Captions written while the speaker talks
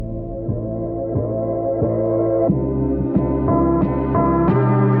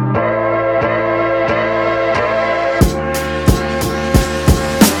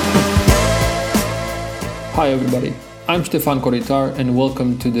Hi everybody, I'm Stefan Koritar and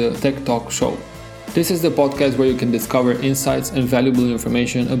welcome to the Tech Talk Show. This is the podcast where you can discover insights and valuable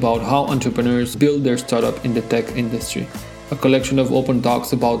information about how entrepreneurs build their startup in the tech industry. A collection of open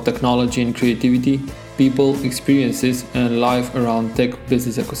talks about technology and creativity, people, experiences, and life around tech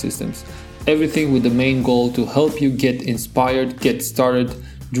business ecosystems. Everything with the main goal to help you get inspired, get started,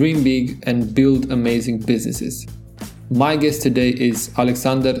 dream big, and build amazing businesses. My guest today is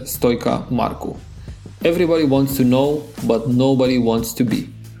Alexander Stoica Marcu. Everybody wants to know, but nobody wants to be.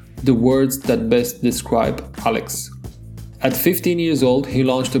 The words that best describe Alex. At 15 years old, he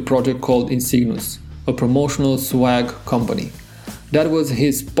launched a project called Insignus, a promotional swag company. That was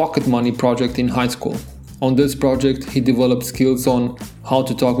his pocket money project in high school. On this project, he developed skills on how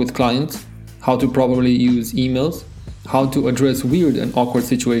to talk with clients, how to properly use emails, how to address weird and awkward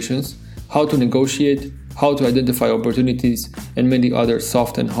situations, how to negotiate, how to identify opportunities, and many other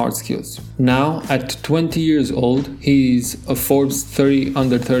soft and hard skills. Now, at 20 years old, he is a Forbes 30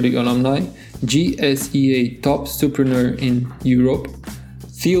 Under 30 alumni, GSEA Top Superpreneur in Europe,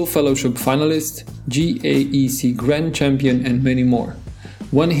 Thiel Fellowship finalist, GAEC Grand Champion, and many more.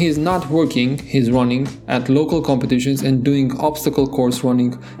 When he is not working, he's running at local competitions and doing obstacle course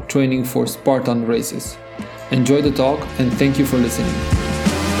running training for Spartan races. Enjoy the talk and thank you for listening.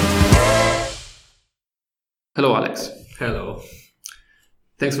 Hello, Alex. Hello.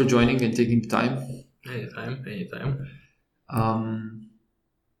 Thanks for joining and taking the time. Anytime.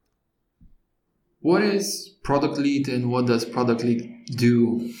 What is Product Lead and what does Product Lead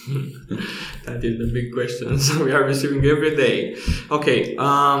do? That is the big question. So we are receiving every day. Okay.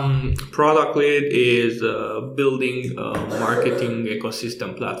 Product Lead is building a marketing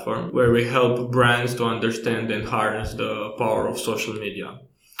ecosystem platform where we help brands to understand and harness the power of social media.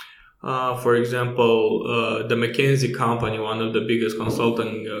 For example, the McKinsey company, one of the biggest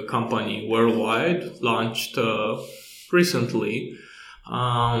consulting company worldwide, launched recently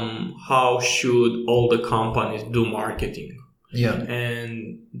how should all the companies do marketing. Yeah.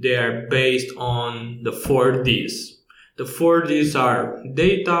 And they are based on the 4 Ds. The 4 Ds are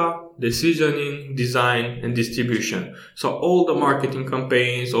data, decisioning, design, and distribution. So all the marketing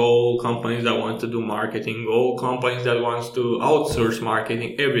campaigns, all companies that want to do marketing, all companies that want to outsource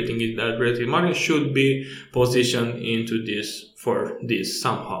marketing, everything in that related marketing should be positioned into this for this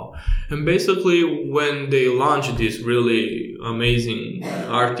somehow. And basically when they launched this really amazing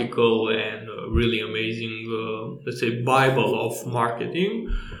article and really amazing, let's say, Bible of marketing,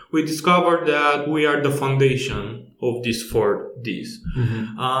 we discovered that we are the foundation of these 4 Ds.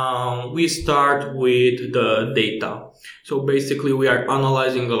 Mm-hmm. We start with the data. So basically we are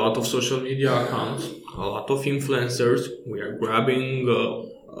analyzing a lot of social media accounts, a lot of influencers. We are grabbing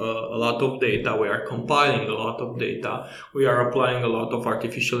a lot of data. We are compiling a lot of data. We are applying a lot of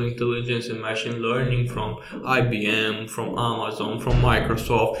artificial intelligence and machine learning from IBM, from Amazon, from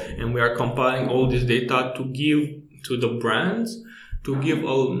Microsoft, and we are compiling all this data to give to the brands, to give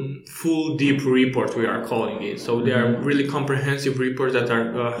a full deep report, we are calling it. So they are really comprehensive reports that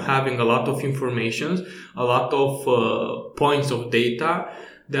are having a lot of information, a lot of points of data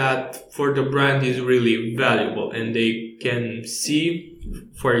that for the brand is really valuable. And they can see,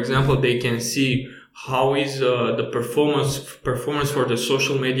 for example, they can see how is the performance for the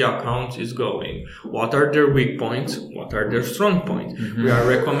social media accounts is going. What are their weak points? What are their strong points? Mm-hmm. We are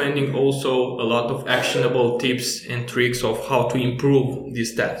recommending also a lot of actionable tips and tricks of how to improve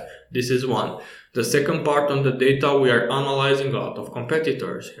this stat. This is one. The second part on the data, we are analyzing a lot of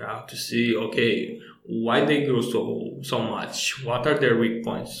competitors to see, okay, why they grow so much, what are their weak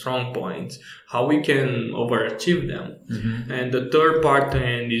points, strong points, how we can overachieve them. Mm-hmm. And the third part,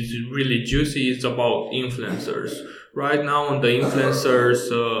 and is really juicy, is about influencers. Right now on the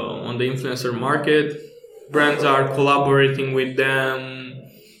influencer market, brands are collaborating with them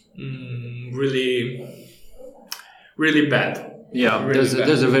really bad. Yeah,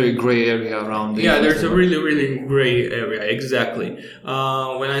 there's a very gray area around it. Yeah, there's a really gray area, exactly.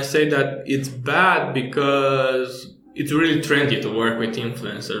 When I say that it's bad because it's really trendy to work with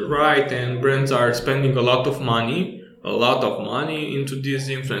influencers, right? And brands are spending a lot of money into these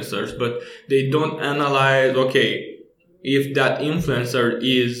influencers, but they don't analyze, okay, if that influencer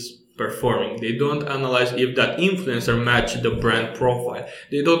is performing. They don't analyze if that influencer match the brand profile.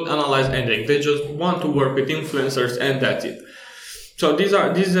 They don't analyze anything. They just want to work with influencers and that's it. So this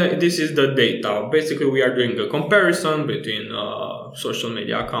is the data. Basically, we are doing a comparison between owned social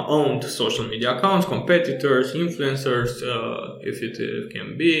media accounts, competitors, influencers, if it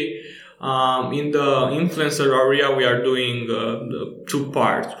can be. In the influencer area, we are doing 2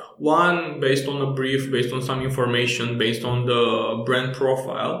 parts. One, based on a brief, based on some information, based on the brand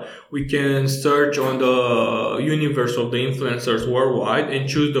profile, we can search on the universe of the influencers worldwide and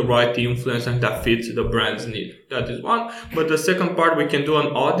choose the right influencer that fits the brand's need. That is one. But the second part, we can do an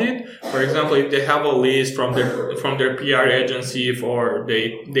audit. For example, if they have a list from their PR agency, or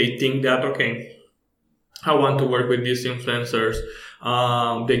they think that, okay, I want to work with these influencers,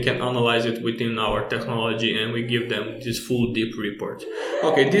 they can analyze it within our technology, and we give them this full deep report.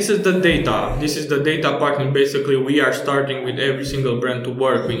 Okay, this is the data. This is the data part, and basically we are starting with every single brand to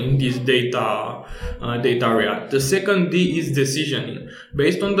work in this data area. The second D is decisioning.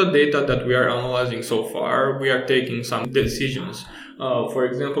 Based on the data that we are analyzing so far, we are taking some decisions. For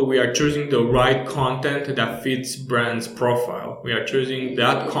example, we are choosing the right content that fits brand's profile. We are choosing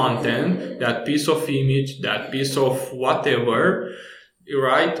that content, that piece of image, that piece of whatever,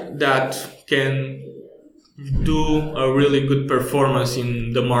 right, that can do a really good performance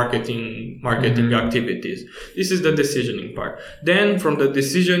in the marketing activities. This is the decisioning part. Then from the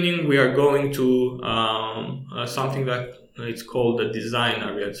decisioning, we are going to something that it's called the design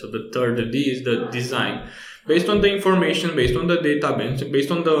area. So the third D is the design. Based on the information, based on the database, based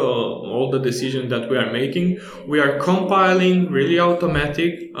on all the decisions that we are making, we are compiling really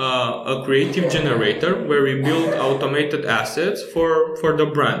automatic a creative generator where we build automated assets for the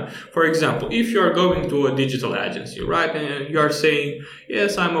brand. For example, if you are going to a digital agency, right, and you are saying,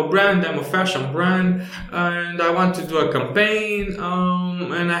 yes, I'm a brand, I'm a fashion brand, and I want to do a campaign,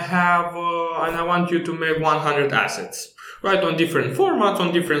 and I want you to make 100 assets. Right, on different formats,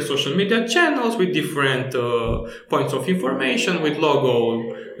 on different social media channels, with different points of information, with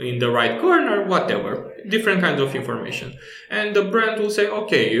logo in the right corner, whatever, different kinds of information. And the brand will say,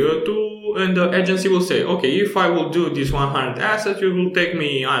 okay, and the agency will say, okay, if I will do these 100 assets, it will take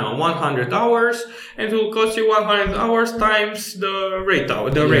me, 100 hours, and it will cost you 100 hours times the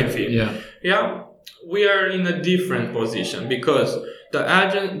rate fee. Yeah. We are in a different position because the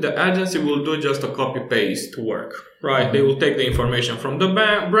agency will do just a copy-paste work, right? Mm-hmm. They will take the information from the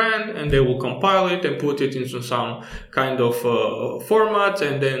brand and they will compile it and put it into some kind of format,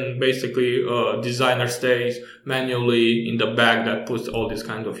 and then basically designer stays manually in the bag that puts all this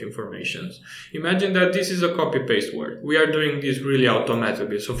kind of information. Imagine that this is a copy-paste work. We are doing this really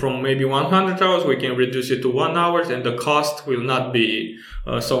automatically. So from maybe 100 hours, we can reduce it to 1 hour, and the cost will not be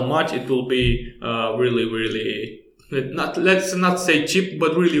so much. It will be really, really, let's not say cheap,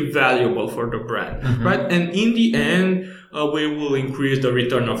 but really valuable for the brand, mm-hmm. right? And in the end, we will increase the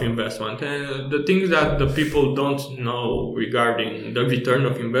return of investment. And the things that the people don't know regarding the return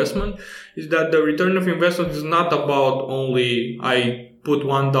of investment is that the return of investment is not about only I put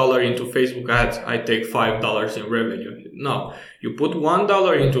 $1 into Facebook ads, I take $5 in revenue. No, you put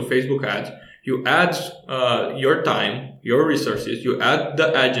 $1 into Facebook ads, you add your time, your resources, you add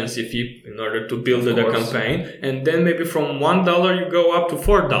the agency fee in order to build the campaign, and then maybe from $1 you go up to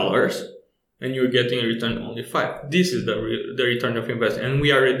 $4, and you're getting a return only $5. This is the return of investment, and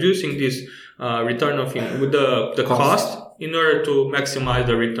we are reducing this return of with the cost in order to maximize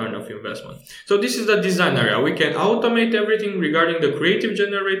the return of investment. So this is the design area. We can automate everything regarding the creative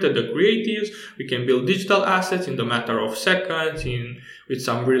generator, the creatives. We can build digital assets in the matter of seconds with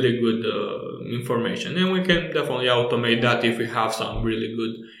some really good information. And we can definitely automate that if we have some really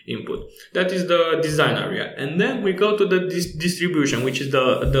good input. That is the design area. And then we go to the distribution, which is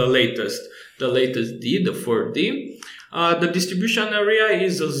the latest D, the 4D. The distribution area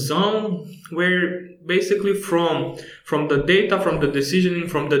is a zone where basically from the data, from the decisioning,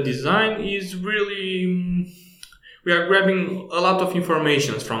 from the design is really, we are grabbing a lot of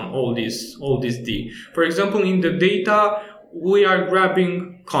information from all this D. For example, in the data, we are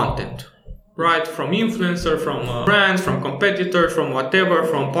grabbing content, right? From influencer, from brands, from competitors, from whatever,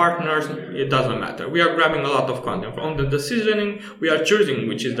 from partners, it doesn't matter. We are grabbing a lot of content. On the decisioning, we are choosing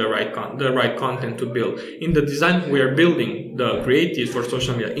which is the right content to build. In the design, we are building the creatives for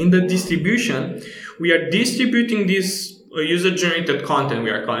social media. In the distribution, we are distributing this user-generated content, we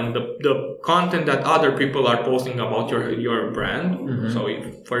are calling the content that other people are posting about your brand. Mm-hmm. So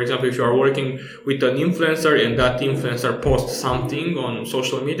if, for example, if you are working with an influencer and that influencer posts something on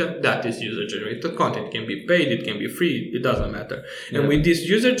social media, that is user-generated content. It can be paid, it can be free, it doesn't matter. Yeah. And with this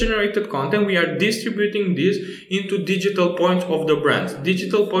user-generated content, we are distributing this into digital points of the brands.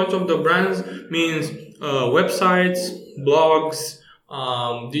 Digital points of the brands means websites, blogs.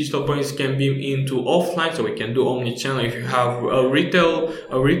 Digital points can be into offline, so we can do omni-channel. If you have a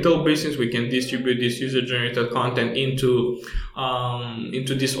retail business, we can distribute this user-generated content into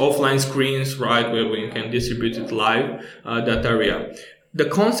these offline screens, right, where we can distribute it live, that area. the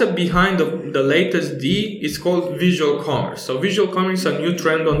concept behind the latest D is called visual commerce. So visual commerce is a new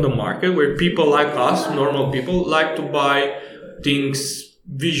trend on the market where people like us, normal people, like to buy things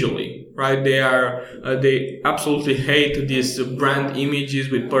visually, right? They absolutely hate these brand images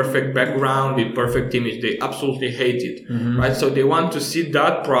with perfect background, with perfect image. They absolutely hate it, right? So they want to see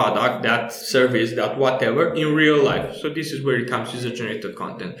that product, that service, that whatever in real life. So this is where it comes user-generated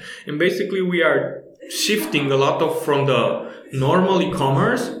content. And basically we are shifting a lot of from the normal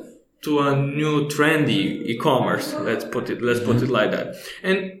e-commerce to a new trendy e-commerce. Let's put it like that.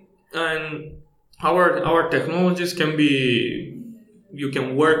 And our technologies can be, you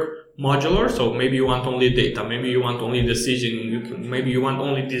can work modular. So maybe you want only data, maybe you want only decisioning, maybe you want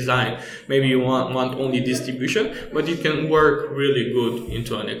only design, maybe you want only distribution, but it can work really good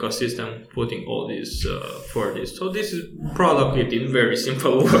into an ecosystem, putting all this for this. So this is product it in very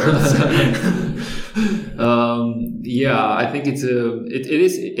simple words. I think it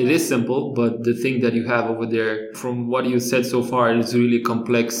is simple, but the thing that you have over there, from what you said so far, is really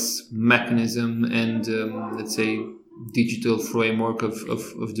complex mechanism and let's say digital framework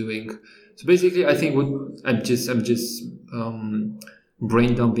of doing. So basically, I think what I'm just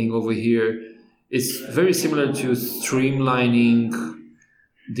brain dumping over here is very similar to streamlining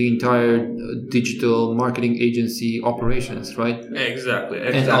the entire digital marketing agency operations, right? Exactly.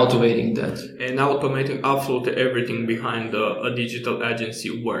 And automating that. And automating absolutely everything behind a digital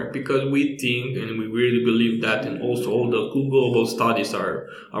agency work, because we think and we really believe that, and also all the global studies are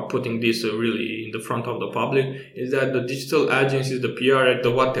putting this really in the front of the public, is that the digital agencies, the PR,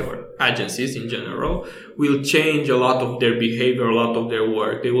 the whatever agencies in general, will change a lot of their behavior, a lot of their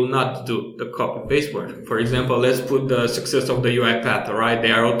work. They will not do the copy-paste work. For example, let's put the success of the UiPath, right?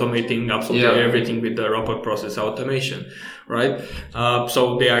 They are automating absolutely everything with the robot process automation, right?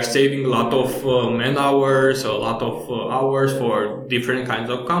 So they are saving a lot of man hours, a lot of hours for different kinds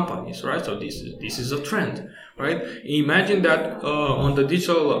of companies, right? So this is a trend, right? Imagine that on the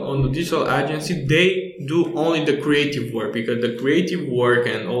digital agency, they do only the creative work, because the creative work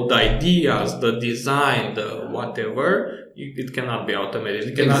and all the ideas, the design, the whatever, it cannot be automated.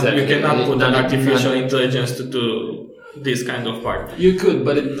 You cannot put an artificial intelligence to do this kind of part. You could,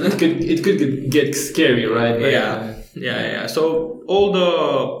 but it could get scary, right? Yeah. So all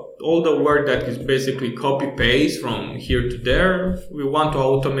the work that is basically copy paste from here to there, we want to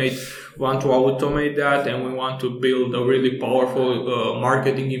automate that, and we want to build a really powerful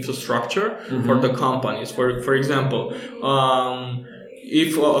marketing infrastructure for the companies. For example,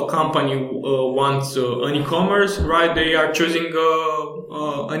 if a company wants an e-commerce, right, they are choosing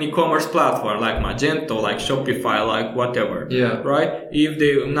an e-commerce platform like Magento, like Shopify, like whatever. Yeah. Right? If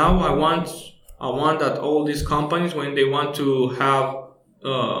they I want that all these companies, when they want to have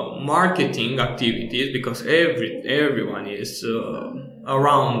marketing activities, because everyone is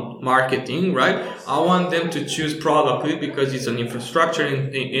around marketing, right? I want them to choose Product.ly because it's an infrastructure,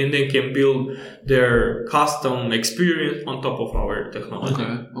 and they can build their custom experience on top of our technology.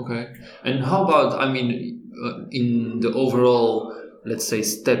 Okay. And how about, in the overall, let's say,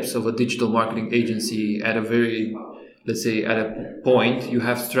 steps of a digital marketing agency, at a point you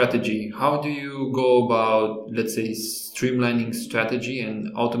have strategy. How do you go about, let's say, streamlining strategy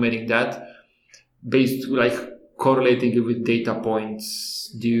and automating that based, like, correlating it with data points?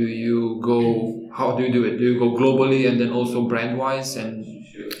 How do you do it? Do you go globally and then also brand wise? And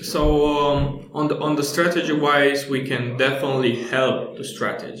so on the strategy wise, we can definitely help the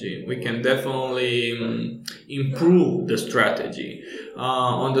strategy. We can definitely improve the strategy.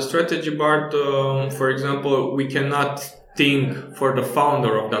 On the strategy part, for example, we cannot think for the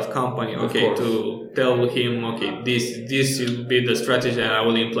founder of that company, to tell him, this will be the strategy and I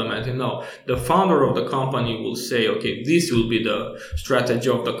will implement it. No, the founder of the company will say, this will be the strategy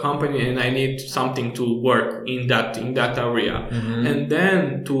of the company, and I need something to work in that area. And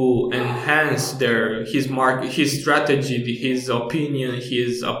then to enhance his strategy, his opinion,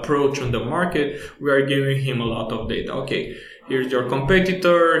 his approach on the market, we are giving him a lot of data. Here's your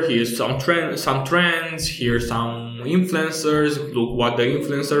competitor, here's some trends, here's some influencers, look what the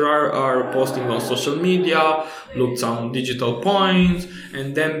influencers are posting on social media, look some digital points,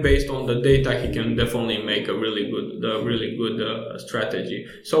 and then based on the data, he can definitely make a really good strategy.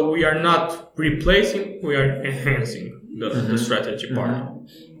 So we are not replacing, we are enhancing the strategy part.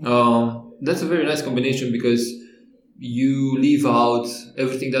 That's a very nice combination, because you leave out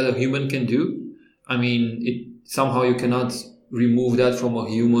everything that a human can do. Somehow you cannot remove that from a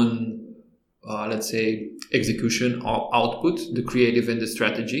human, let's say, execution or output, the creative and the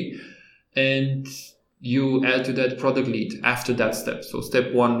strategy. And you add to that product lead after that step. So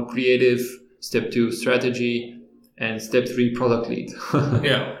step 1, creative, step 2, strategy, and step 3, product lead.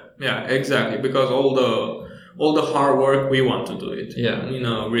 Yeah, exactly. Because all the hard work, we want to do it. Yeah. In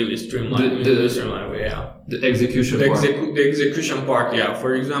a really streamlined way. Yeah. The execution part. The execution part. Yeah.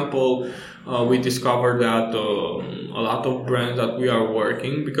 For example, we discovered that a lot of brands that we are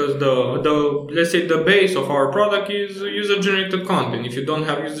working, because the let's say the base of our product is user generated content. If you don't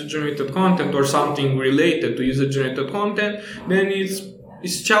have user generated content or something related to user generated content, then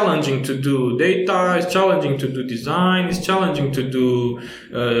it's challenging to do data, it's challenging to do design, it's challenging to do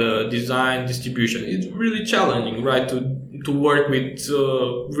design distribution. It's really challenging, right, to work with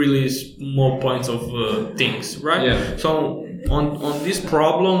really small points of things, right? Yeah. So on this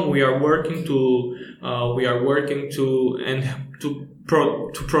problem, we are working to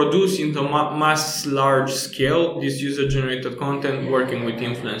produce in the mass large scale this user generated content, working with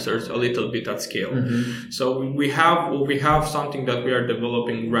influencers a little bit at scale. Mm-hmm. So we have something that we are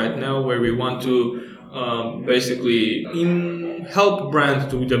developing right now, where we want to basically help brands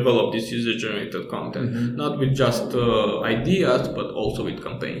to develop this user generated content, mm-hmm. not with just ideas, but also with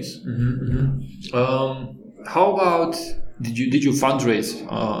campaigns. Mm-hmm. How about did you fundraise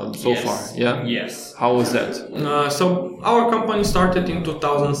so far? Yeah. Yes. How was that? So our company started in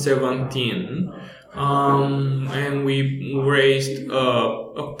 2017, and we raised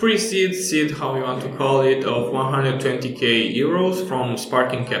a pre-seed, seed, how you want to call it, of 120k euros from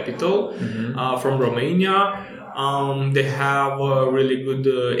Sparking Capital, mm-hmm. From Romania. They have a really good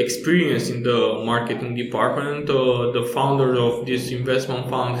experience in the marketing department. The founders of this investment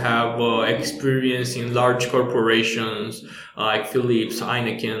fund have experience in large corporations like Philips,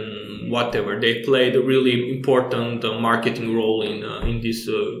 Heineken, whatever. They played a really important marketing role in these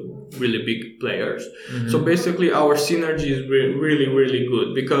really big players. Mm-hmm. So basically our synergy is really, really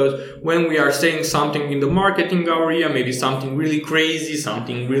good, because when we are saying something in the marketing area, maybe something really crazy,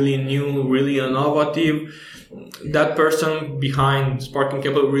 something really new, really innovative, that person behind Sparking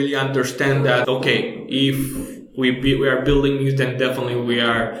Capital really understand that, okay, if we are building this, then definitely we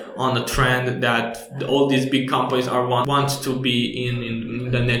are on a trend that all these big companies want to be in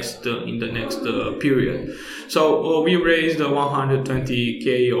the next period. So we raised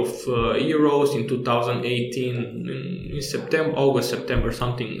 120k of euros in 2018 in September,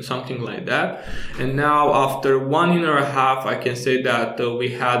 something like that. And now after 1 year and a half, I can say that we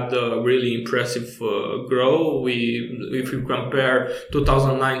had a really impressive growth. If you compare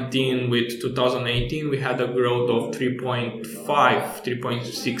 2019 with 2018, we had a growth of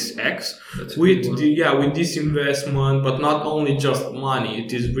 3.6x with this investment. But not only just money,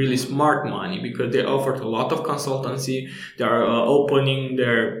 it is really smart money, because they offered a lot of consultancy. They are opening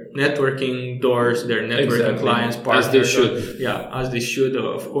their networking doors, their networking clients, partners, as they should. As they should.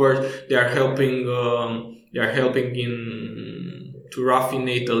 Of course, they are helping. To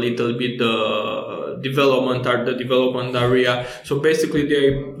raffinate a little bit the development area. So basically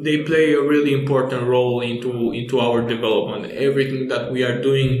they play a really important role into our development. Everything that we are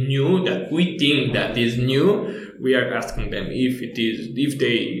doing new, that we think that is new, we are asking them if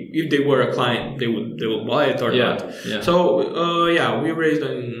they were a client, they will buy it or not. Yeah. So we raised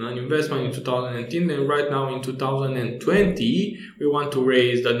an investment in 2018, and right now in 2020 we want to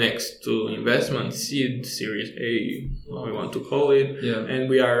raise the next investment, seed, Series A, we want to call it. Yeah. And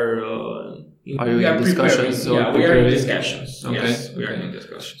we are in discussions? We are in discussions. Okay. Yes, we are in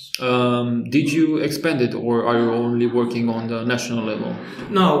discussions. Did you expand it, or are you only working on the national level?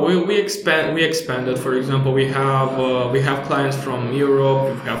 No, we expanded. For example, we have clients from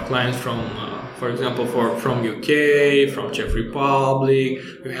Europe. We have clients from for example, from UK, from Czech Republic.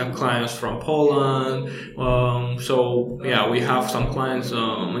 We have clients from Poland. We have some clients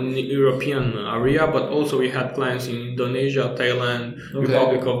in the European area, but also we had clients in Indonesia, Thailand,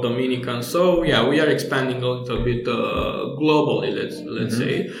 Republic of Dominican. So we are expanding a little bit globally, let's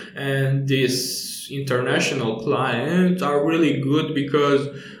say. And these international clients are really good, because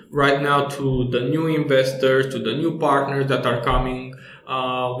right now, to the new investors, to the new partners that are coming,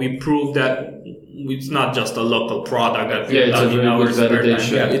 we prove that it's not just a local product that we have in our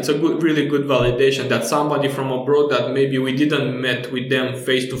validation. Yeah, it's a really good validation that somebody from abroad that maybe we didn't met with them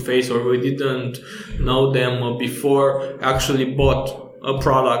face to face, or we didn't know them before, actually bought a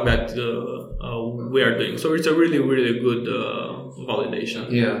product that we are doing. So it's a really, really good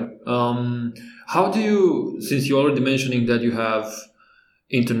validation. Yeah. How do you, since you're already mentioning that you have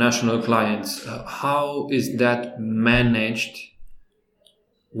international clients, how is that managed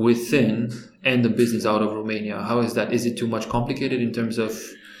within and the business out of Romania? How is that? Is it too much complicated in terms of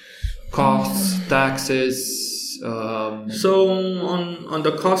costs, taxes, So on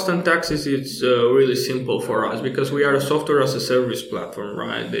the cost and taxes, it's really simple for us because we are a software as a service platform,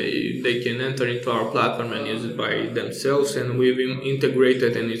 right? They can enter into our platform and use it by themselves, and we've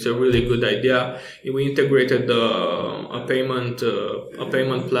integrated, and it's a really good idea. We integrated a payment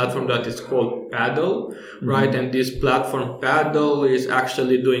platform that is called Paddle, right? And this platform Paddle is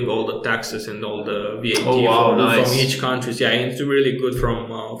actually doing all the taxes and all the VAT from each country. Yeah, it's really good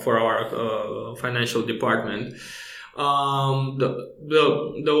for our financial department.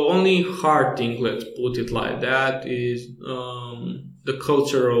 The only hard thing, let's put it like that, is the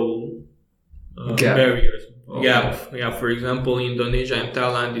cultural barriers. Okay. Yeah. For example, Indonesia and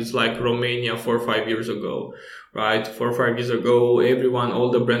Thailand is like Romania 4 or 5 years ago, right? 4 or 5 years ago, all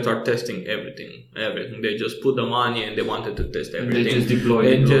the brands are testing everything. They just put the money and they wanted to test everything. They just deploy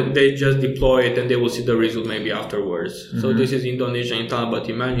it. They just deploy it and they will see the result maybe afterwards. So this is Indonesia and Thailand, but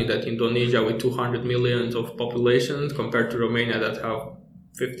imagine that Indonesia with 200 million of population compared to Romania that have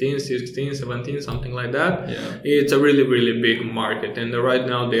 15, 16, 17, something like that. Yeah. It's a really, really big market. And right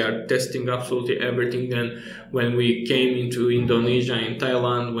now they are testing absolutely everything. Then when we came into Indonesia and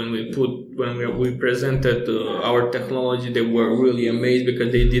Thailand, when we presented our technology, they were really amazed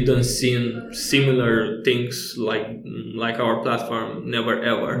because they didn't see similar things like our platform, never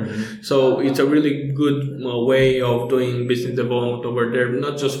ever. So it's a really good way of doing business development over there,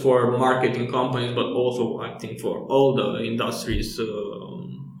 not just for marketing companies, but also I think for all the industries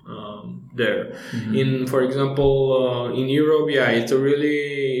there. For example, in Europe, in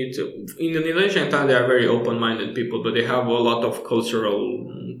Indonesia and Thailand, they are very open-minded people, but they have a lot of cultural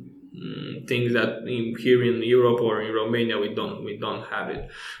things that here in Europe or in Romania we don't have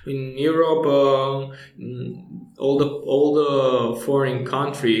it. In Europe, all the foreign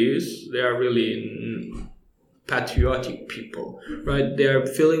countries, they are really patriotic people, right? They are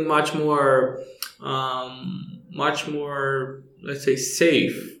feeling much more, let's say,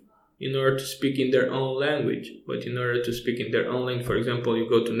 safe in order to speak in their own language. But in order to speak in their own language, for example, you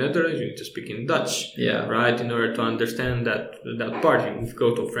go to Netherlands, you need to speak in Dutch, right? In order to understand that part. If you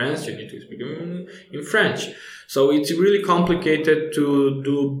go to France, you need to speak in French. So it's really complicated to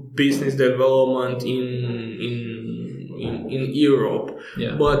do business development in Europe.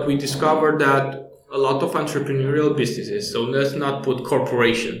 Yeah. But we discovered that a lot of entrepreneurial businesses, so let's not put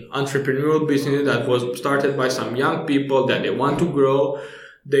corporation, entrepreneurial businesses that was started by some young people that they want to grow,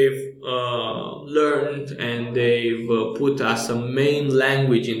 they've learned and they've put as a main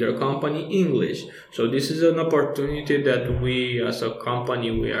language in their company English. So this is an opportunity that we as a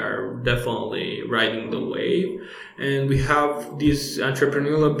company, we are definitely riding the wave, and we have these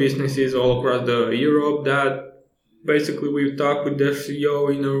entrepreneurial businesses all across Europe that basically we talk with their CEO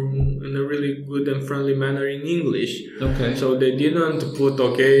in a really good and friendly manner in English. Okay. So they didn't put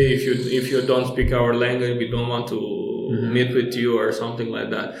if you don't speak our language, we don't want to meet with you or something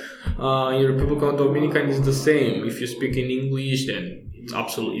like that. In Republic of Dominican is the same. If you speak in English, then it's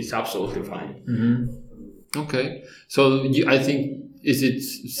absolutely fine. Okay. So I think, is it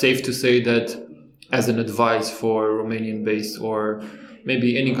safe to say that as an advice for Romanian based or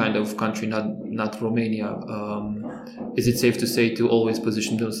maybe any kind of country, not Romania, is it safe to say to always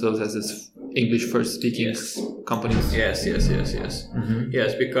position themselves as this English first speaking companies? Yes.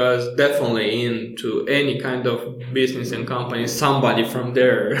 Yes, because definitely into any kind of business and company, somebody from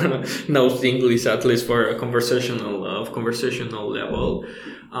there knows English, at least for a conversational level.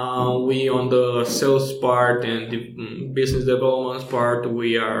 We on the sales part and the business development part,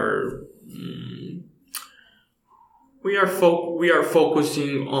 we are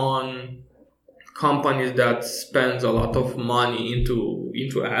focusing on companies that spends a lot of money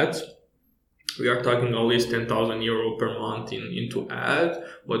into ads. We are talking at least 10,000 euro per month into ads,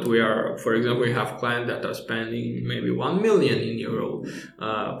 but for example, we have clients that are spending maybe 1 million euro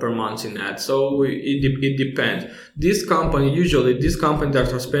per month in ads. So it depends. These companies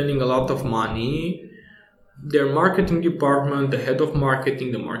that are spending a lot of money, their marketing department, the head of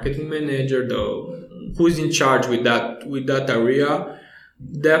marketing, the marketing manager, who's in charge with that area,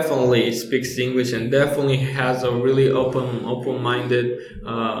 definitely speaks English and definitely has a really open-minded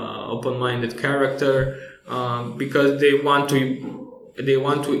character, because they want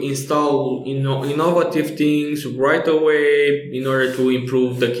to install innovative things right away in order to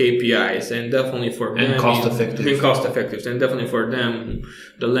improve the KPIs, and definitely for them cost effective, and definitely for them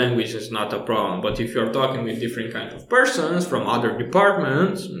the language is not a problem. But if you're talking with different kinds of persons from other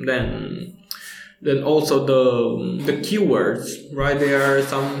departments, then also the keywords, right? There are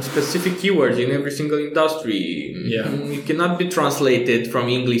some specific keywords in every single industry. Yeah. It cannot be translated from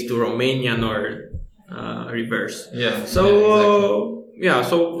English to Romanian or reverse. Yeah. So, exactly.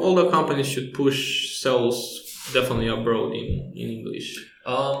 So all the companies should push sales definitely abroad in English.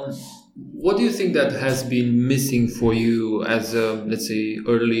 What do you think that has been missing for you as a, let's say,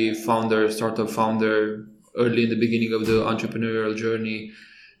 early founder, startup founder, early in the beginning of the entrepreneurial journey?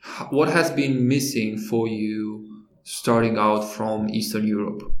 What has been missing for you starting out from Eastern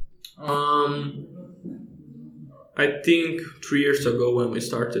Europe? I think 3 years ago when we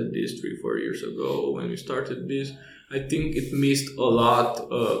started this, 3-4 years ago when we started this, I think it missed a lot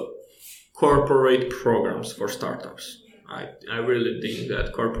of corporate programs for startups. I really think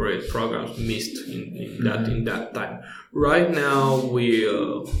that corporate programs missed in that time. Right now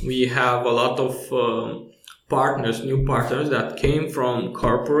we have a lot of new partners that came from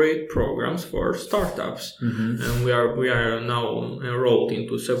corporate programs for startups, and we are now enrolled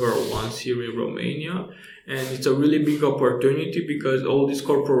into several ones here in Romania. And it's a really big opportunity because all these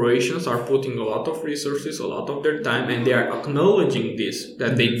corporations are putting a lot of resources, a lot of their time, and they are acknowledging this,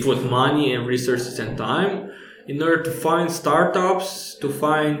 that they put money and resources and time in order to find startups, to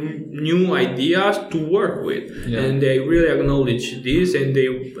find new ideas to work with. And they really acknowledge this, and they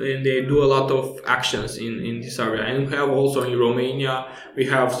do a lot of actions in this area. And we have also in Romania, we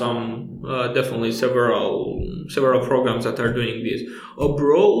have some definitely several programs that are doing this.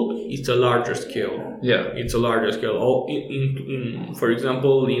 Abroad, it's a larger scale. It's a larger scale. For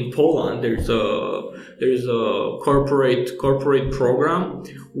example, in Poland, there's a corporate program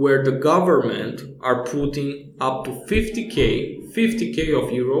where the government are putting up to 50k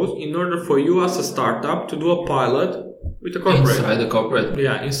of euros in order for you as a startup to do a pilot with a corporate. Inside the corporate?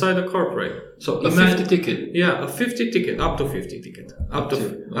 Yeah, inside the corporate. So a 50 ticket? Yeah, a 50 ticket, up to 50 ticket. Up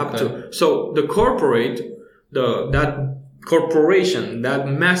to. So the corporate, that corporation, that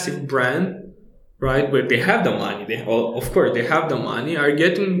massive brand, right, where they have the money, they have the money, are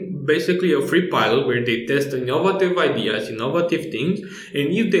getting basically a free pilot where they test innovative ideas, innovative things,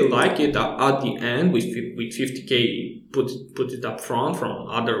 and if they like it at the end with 50k, put it up front from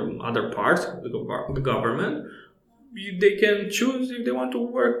other parts of the government, they can choose if they want to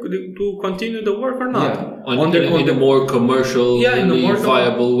continue the work or not. In a more commercial,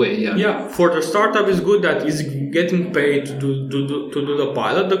 viable way. For the startup, it's good that it's getting paid to do the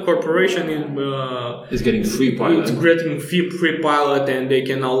pilot. The corporation is getting free pilot. It's getting free pilot, and they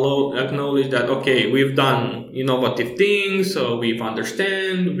can acknowledge that we've done innovative things, so we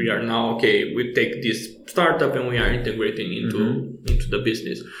understand. We are now we take this startup and we are integrating into the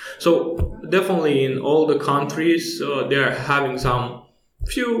business. So definitely in all the countries, they are having several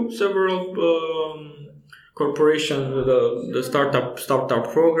corporation, the startup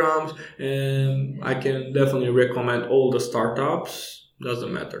programs, and I can definitely recommend all the startups,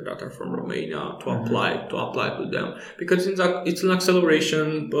 doesn't matter, that are from Romania, to apply to them, because it's an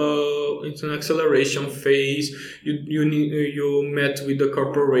acceleration phase. You met with the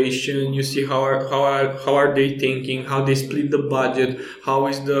corporation, you see how are they thinking, how they split the budget, how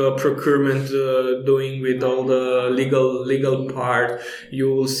is the procurement doing with all the legal part.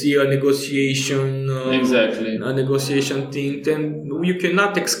 You will see a negotiation thing, and you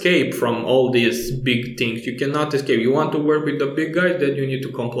cannot escape from all these big things. You cannot escape. You want to work with the big guys, then you need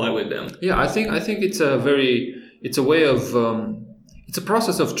to comply with them. I think it's a way of it's a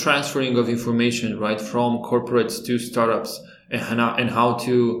process of transferring of information, right, from corporates to startups, and how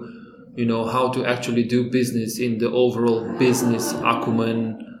to actually do business in the overall business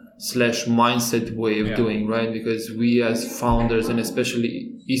acumen / mindset way of doing, right? Because we as founders, and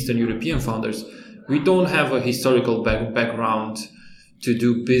especially Eastern European founders, we don't have a historical background to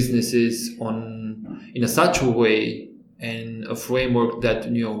do businesses in such a way and a framework that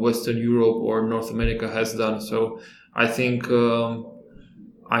Western Europe or North America has done. So I think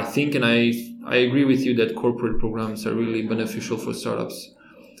and I agree with you that corporate programs are really beneficial for startups.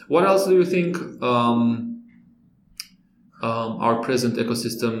 What else do you think our present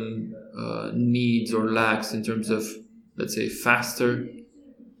ecosystem needs or lacks in terms of, let's say, faster,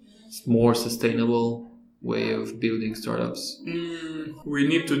 more sustainable way of building startups? We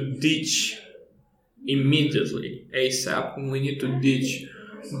need to ditch immediately, ASAP. We need to ditch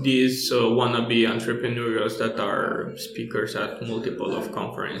these wannabe entrepreneurs that are speakers at multiple of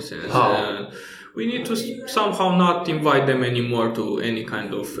conferences. We need to somehow not invite them anymore to any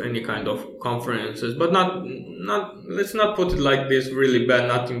kind of conferences, but not let's not put it like this really bad,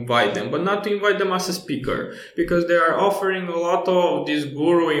 not invite them, but not to invite them as a speaker, because they are offering a lot of this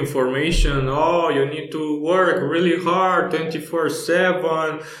guru information. You need to work really hard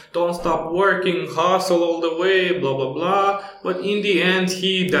 24/7, don't stop working, hustle all the way, blah blah blah. But in the end,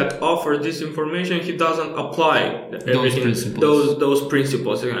 he that offers this information, he doesn't apply everything, those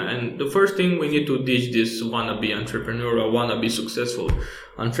principles. And the first thing we need need to ditch this wannabe entrepreneur or wannabe successful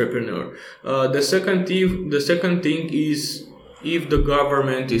entrepreneur. The second thing is, if the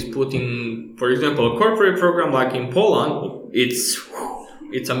government is putting, for example, a corporate program like in Poland, it's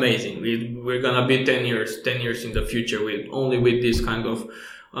amazing. We're gonna be 10 years in the future with this kind of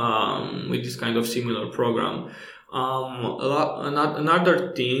similar program.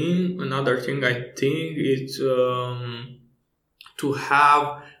 Another thing I think is to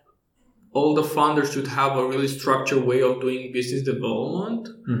have all the founders should have a really structured way of doing business development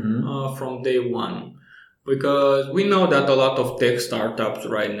from day one. Because we know that a lot of tech startups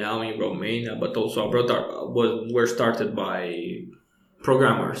right now in Romania, but also abroad, were started by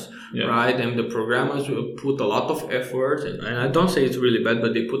programmers, right? And the programmers will put a lot of effort, and I don't say it's really bad,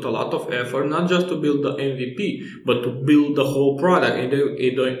 but they put a lot of effort, not just to build the MVP, but to build the whole product, and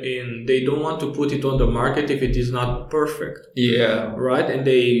they don't want to put it on the market if it is not perfect. Yeah. Right? And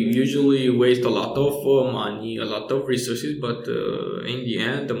they usually waste a lot of money, a lot of resources, but in the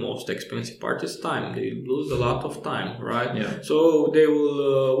end, the most expensive part is time. They lose a lot of time, right? Yeah. So they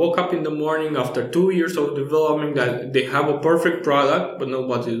will wake up in the morning after 2 years of developing that they have a perfect product, but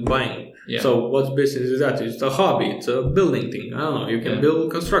nobody is buying. Yeah. So what business is that? It's a hobby. It's a building thing. I don't know. You can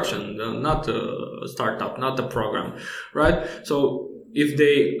build construction, not a startup, not a program, right? So if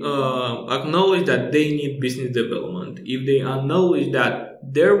they acknowledge that they need business development, if they acknowledge that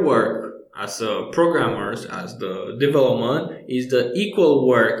their work as programmers, as the development, is the equal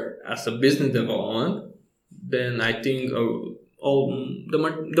work as a business development, then I think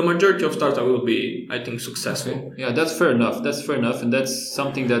the majority of startups will be, I think, successful. Okay. Yeah, that's fair enough, and that's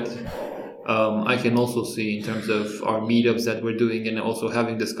something that I can also see in terms of our meetups that we're doing, and also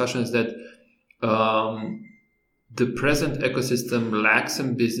having discussions that the present ecosystem lacks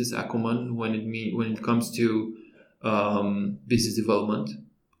some business acumen when it comes to business development,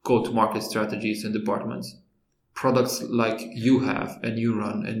 go-to-market strategies and departments. Products like you have and you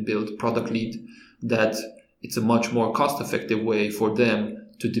run and build, Product Lead, that it's a much more cost-effective way for them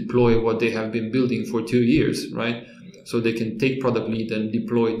to deploy what they have been building for 2 years, right? So they can take Product Lead and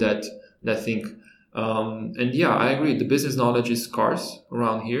deploy that thing. And yeah, I agree. The business knowledge is scarce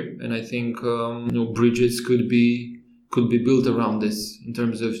around here, and I think bridges could be built around this in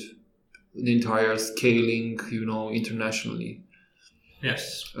terms of the entire scaling, internationally.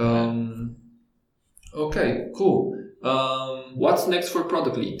 Yes. Okay, cool. What's next for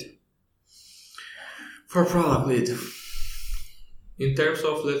Product Lead? For Product Lead, in terms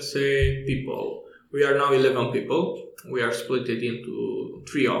of, let's say, people, we are now 11 people. We are split into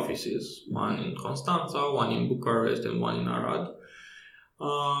 3 offices, one in Constanța, one in Bucharest, and one in Arad.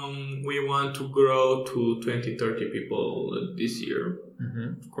 We want to grow to 20-30 people this year,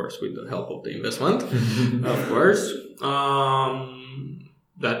 of course, with the help of the investment, of course.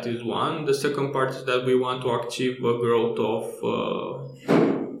 That is one. The second part is that we want to achieve a growth of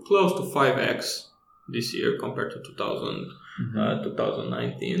close to 5x this year compared to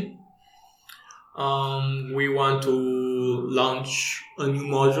 2019. We want to launch a new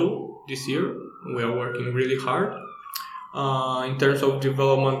module this year. We are working really hard. In terms of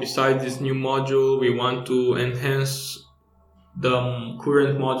development, besides this new module, we want to enhance the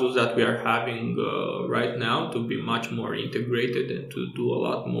current modules that we are having right now to be much more integrated and to do a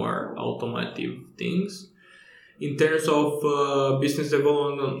lot more automative things. In terms of business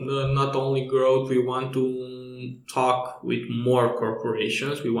development, not only growth, we want to talk with more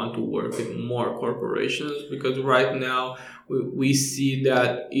corporations. We want to work with more corporations because right now we see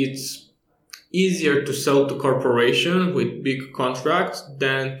that it's easier to sell to corporations with big contracts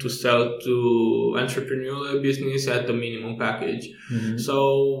than to sell to entrepreneurial business at the minimum package.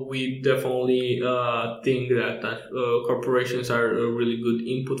 So we definitely think that corporations are a really good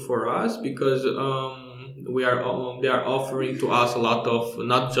input for us because they are offering to us a lot of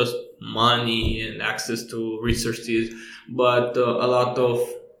not just money and access to resources, but a lot of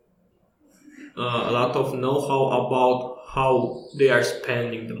know-how about how they are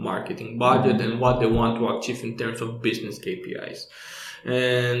spending the marketing budget and what they want to achieve in terms of business KPIs.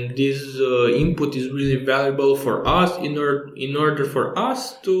 And this input is really valuable for us in order for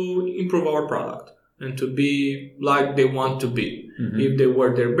us to improve our product and to be like they want to be. If they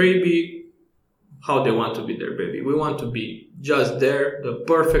were their baby, how they want to be their baby. We want to be just there, the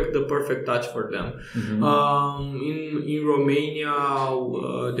perfect touch for them. In Romania,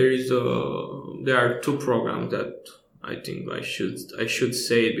 there are 2 programs that I think I should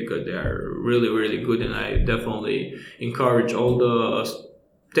say because they are really, really good, and I definitely encourage all the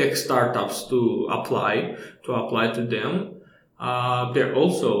tech startups to apply to them. They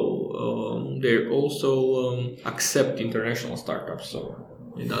also accept international startups. So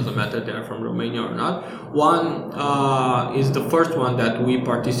It doesn't matter they are from Romania or not. One is the first one that we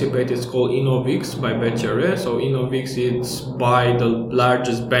participate. It's called Innovix by BCR. So Innovix is by the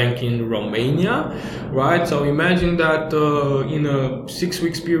largest bank in Romania, right? So imagine that in a 6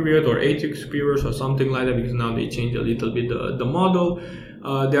 weeks period or 8 weeks period or something like that, because now they changed a little bit the model.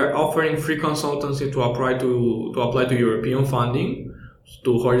 They're offering free consultancy to apply to European funding,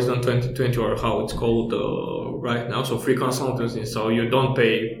 to Horizon 2020, or how it's called right now. So free consultancy. So you don't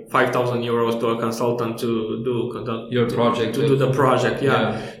pay 5,000 euros to a consultant to do your project, to do the project.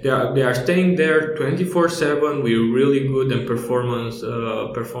 Yeah. They are staying there 24/7. We're really good and performant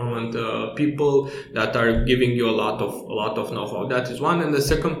people that are giving you a lot of know-how. That is one. And the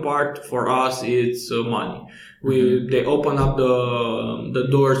second part for us is money. They open up the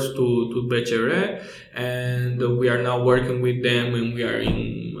doors to BCR, and we are now working with them, and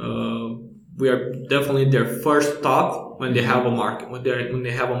we are definitely their first stop when they have a market, when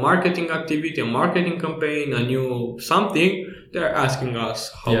they have a marketing activity, a marketing campaign, a new something. They're asking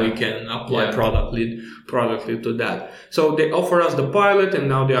us how we can apply product lead to that. So they offer us the pilot, and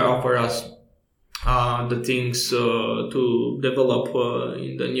now they offer us the things to develop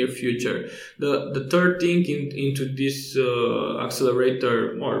in the near future. The third thing into this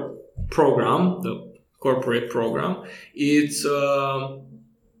accelerator or program, the corporate program, it's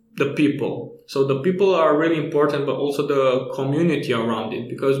the people. So the people are really important, but also the community around it,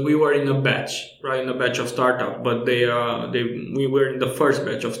 because we were in a batch of startup, but we were in the first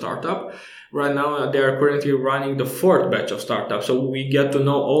batch of startup. Right now, they are currently running the fourth batch of startups. So we get to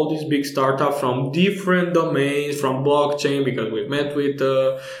know all these big startups from different domains, from blockchain, because we've met with,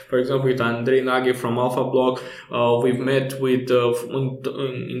 for example, with Andrei Nagy from Alpha Block. We've met with,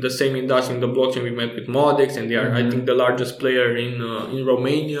 in the same industry, in the blockchain, we met with Modex, and they are, I think, the largest player in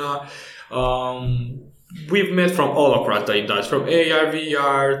Romania. We've met from all across the industry, from AR,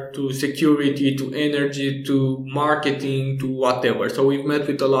 VR, to security, to energy, to marketing, to whatever. So we've met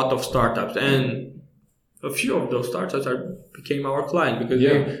with a lot of startups, and a few of those startups became our client, because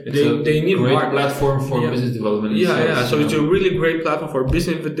they need a great platform for business development. So it's a really great platform for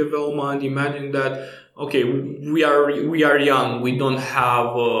business development. Imagine that, okay, we are young, we don't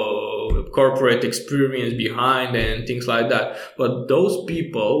have corporate experience behind and things like that, but those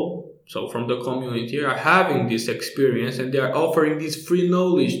people, so from the community, are having this experience, and they are offering this free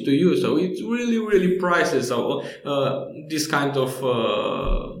knowledge to you. So it's really, really priceless. So this kind of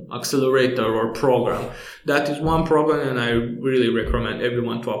accelerator or program, that is one program, and I really recommend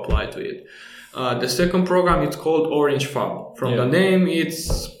everyone to apply to it. The second program, it's called Orange Fab. From the name,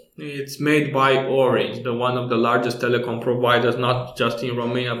 it's made by Orange, one of the largest telecom providers, not just in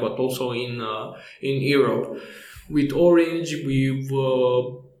Romania but also in Europe. With Orange, we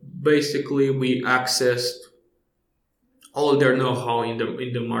accessed all their know-how in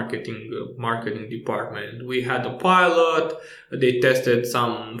the marketing department. We had a pilot. They tested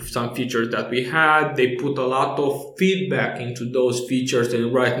some features that we had. They put a lot of feedback into those features,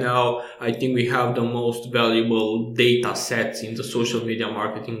 and right now I think we have the most valuable data sets in the social media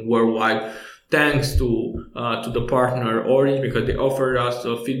marketing worldwide, thanks to the partner Orange, because they offer us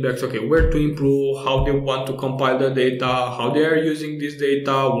feedbacks. Okay, where to improve, how they want to compile the data, how they are using this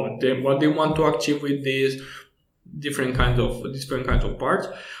data, what they want to achieve with this, different kinds of parts.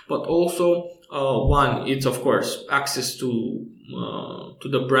 But also, one, it's of course access to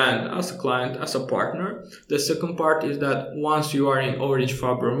the brand as a client, as a partner. The second part is that once you are in Orange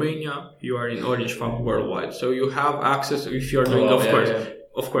Fab Romania, you are in Orange Fab worldwide. So you have access, if you're doing,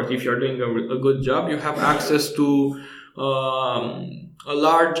 of course, if you're doing a good job, you have access to a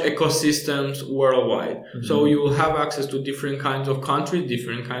large ecosystems worldwide. Mm-hmm. So you will have access to different kinds of countries,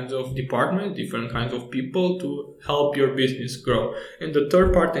 different kinds of departments, different kinds of people to help your business grow. And the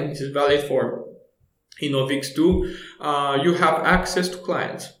third part, and this is valid for Innovix too, you have access to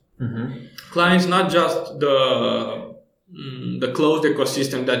clients. Mm-hmm. Clients, not just the closed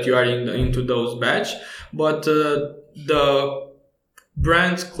ecosystem that you are into those batch, but the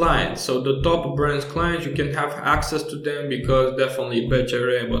brands clients. So the top brands clients, you can have access to them, because definitely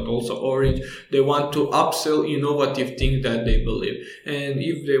BCR, but also Orange, they want to upsell innovative things that they believe. And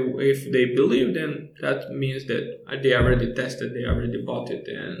if they believe, then that means that they already tested, they already bought it,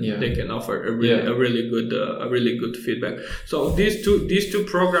 and they can offer a really good feedback. So these two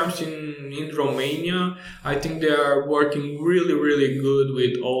programs in Romania, I think they are working really, really good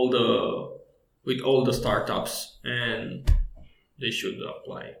with all the startups, and they should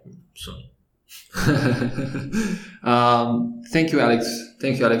apply soon. Thank you, Alex. For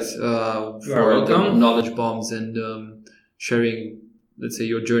the knowledge bombs and sharing, let's say,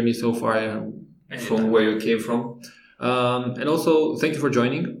 your journey so far from where you came from. And also, thank you for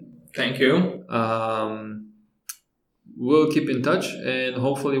joining. Thank you. We'll keep in touch, and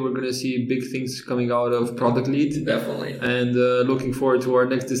hopefully we're going to see big things coming out of Product Lead. Definitely. And looking forward to our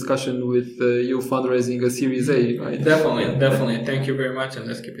next discussion with you fundraising a Series A, right? Definitely. Thank you very much, and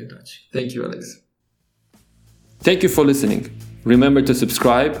let's keep in touch. Thank you, Alex. Thank you for listening. Remember to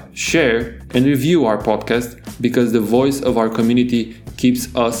subscribe, share, and review our podcast because the voice of our community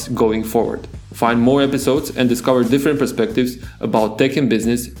keeps us going forward. Find more episodes and discover different perspectives about tech and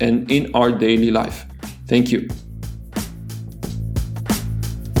business and in our daily life. Thank you.